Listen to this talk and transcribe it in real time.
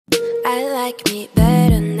I like me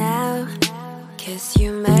better now, 'cause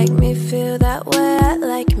you make me feel that way. I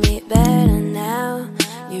like me better now.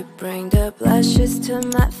 You bring the blushes to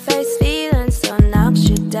my face, feeling so knocks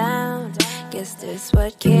you down. Guess that's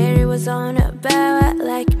what Carrie was on about. I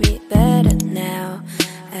like me better now.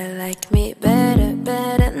 I like me better,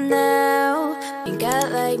 better now. Think I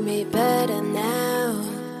like me better now.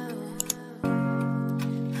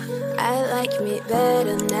 I like me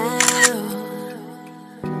better now.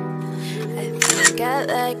 I think I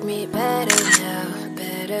like me better now.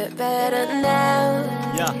 Better, better now.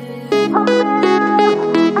 Yeah.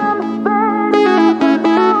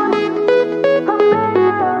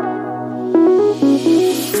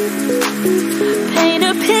 Paint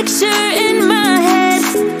a picture in my head,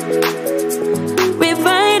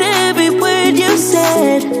 rewrite every word you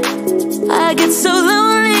said. I get so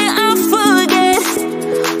lonely I forget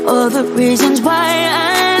all the reasons why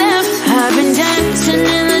I left. I've been dancing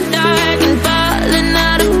in the dark and falling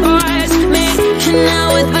out of bars, making out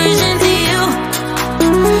with versions of you.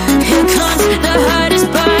 Here comes the hardest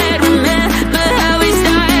part. Remember how we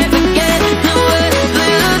started, forget the word,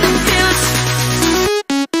 but the feels.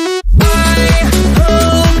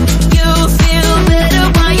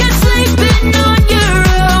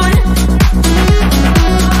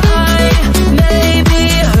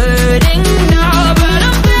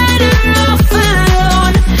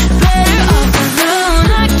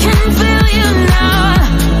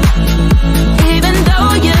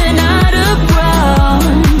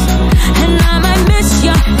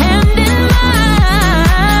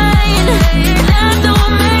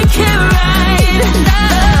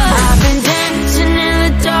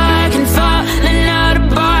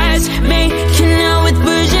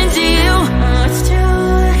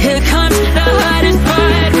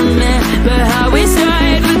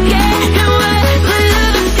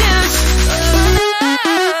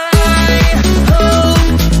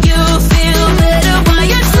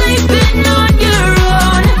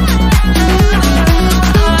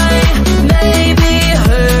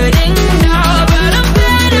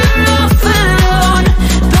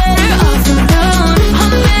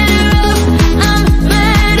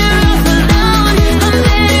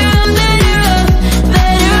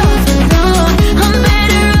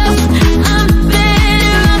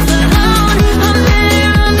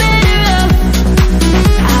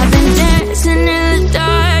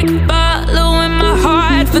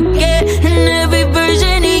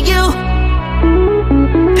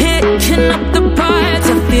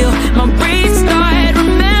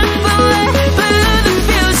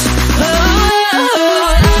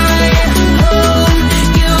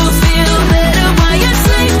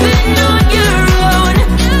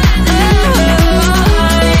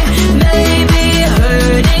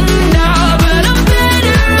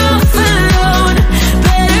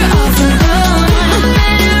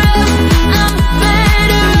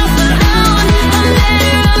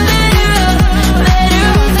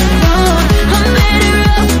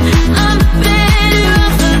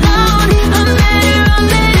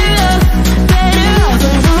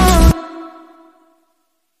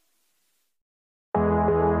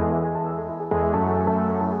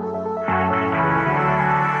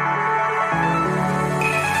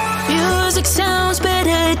 Music sounds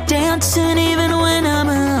better dancing even when I'm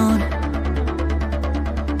alone.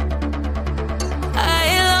 I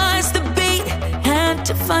lost the beat, had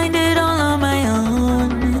to find it all on my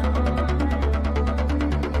own.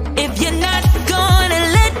 If you're not gonna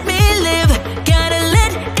let me live, gotta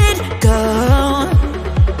let it go.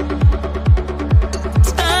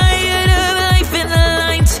 Tired of life in the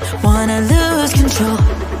lights, wanna lose control,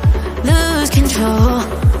 lose control.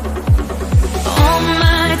 All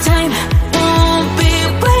my time won't be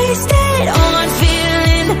wasted on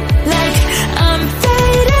feeling like I'm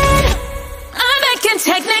faded. I'm making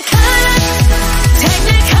technicolor,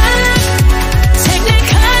 technicolor,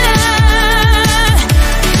 technicolor.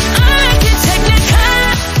 I'm making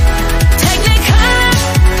technicolor, technicolor,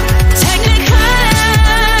 technicolor.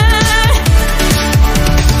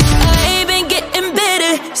 I've been getting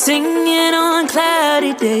better singing on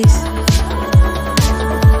cloudy days.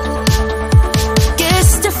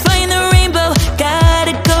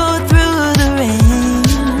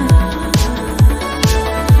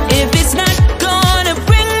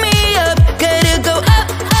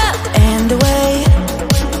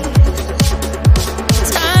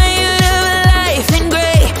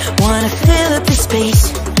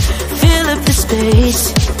 Fill up the space.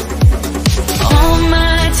 All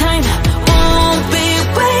my time won't be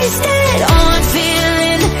wasted on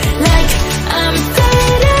feeling like I'm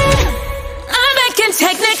faded. I'm making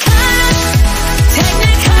technicolor,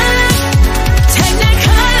 technicolor,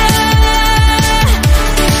 technicolor.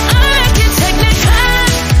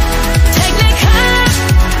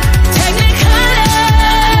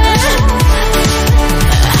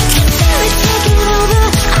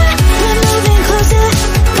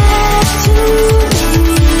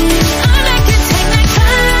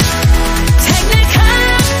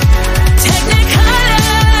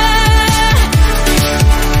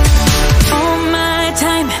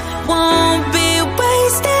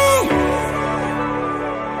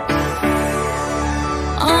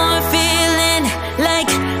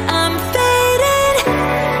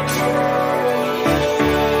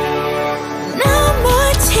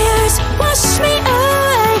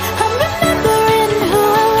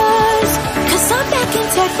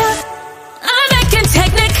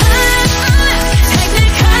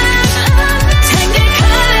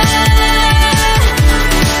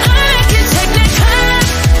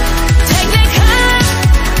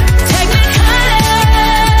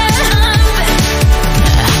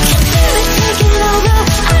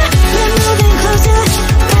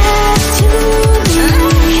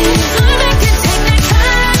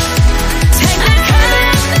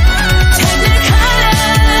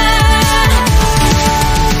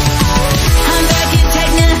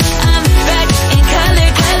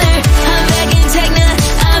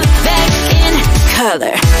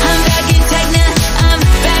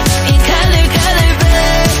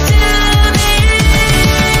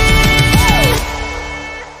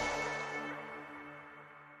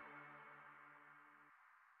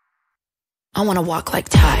 I wanna walk like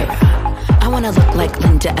Tyra. I wanna look like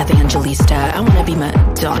Linda Evangelista. I wanna be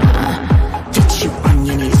Madonna. Get you on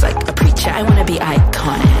your knees like a preacher. I wanna be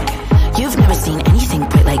iconic. You've never seen anything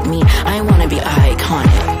quite like me. I wanna be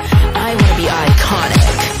iconic. I wanna be iconic.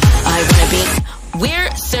 I wanna be...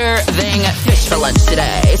 We're serving fish for lunch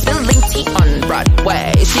today. Spilling tea on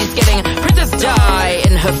Broadway. She's getting Princess Di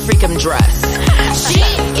in her freakum dress. She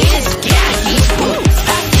is khaki boots,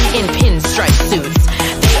 packing in pinstripe suits.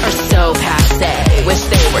 They are so passe, wish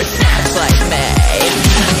they were snatched like me.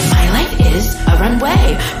 My life is a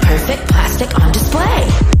runway, perfect plastic on display.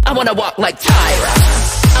 I wanna walk like Tyra.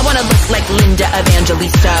 I wanna look like Linda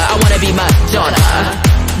Evangelista. I wanna be Madonna.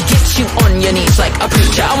 Get you on your knees like a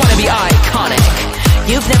preacher. I wanna be iconic.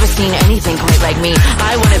 You've never seen anything quite like me.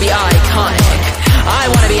 I wanna be iconic. I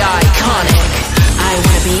wanna be iconic. I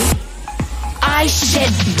wanna be... I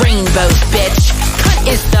shit rainbows, bitch. Cunt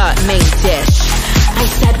is the main dish. I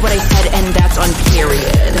said what I said and that's on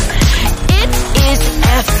period. It is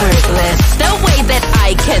effortless, the way that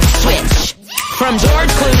I can switch. From George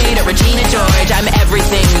Clooney to Regina George, I'm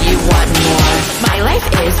everything you want more. My life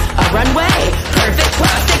is a runway, perfect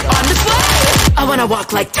plastic on display. I wanna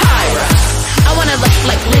walk like Tyra. I wanna look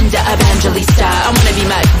like Linda Evangelista. I wanna be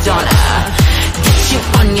Madonna. Get you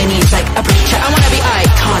on your knees like a preacher. I wanna be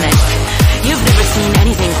iconic.